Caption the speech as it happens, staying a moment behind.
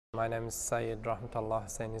My name is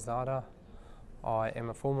Hussainizada. I am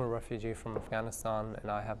a former refugee from Afghanistan,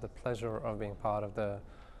 and I have the pleasure of being part of the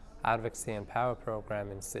Advocacy and Power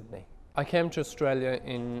Program in Sydney. I came to Australia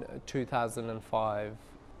in 2005.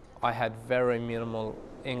 I had very minimal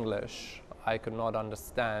English. I could not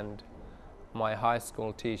understand my high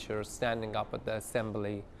school teachers standing up at the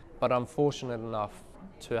assembly, but I'm fortunate enough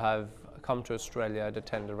to have come to Australia at a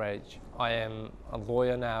tender age. I am a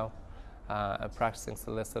lawyer now, a practicing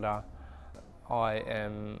solicitor. I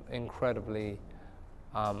am incredibly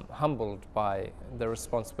humbled by the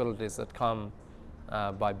responsibilities that come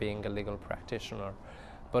by being a legal practitioner,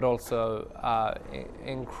 but also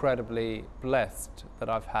incredibly blessed that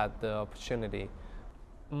I've had the opportunity.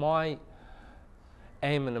 My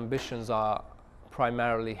aim and ambitions are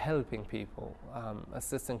primarily helping people,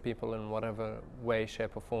 assisting people in whatever way,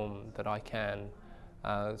 shape or form that I can,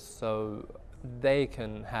 so they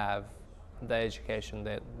can have the education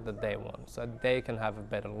that they want, so they can have a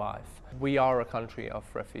better life. We are a country of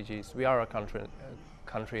refugees, we are a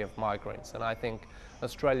country of migrants, and I think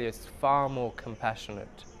Australia is far more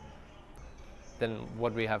compassionate than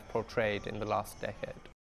what we have portrayed in the last decade.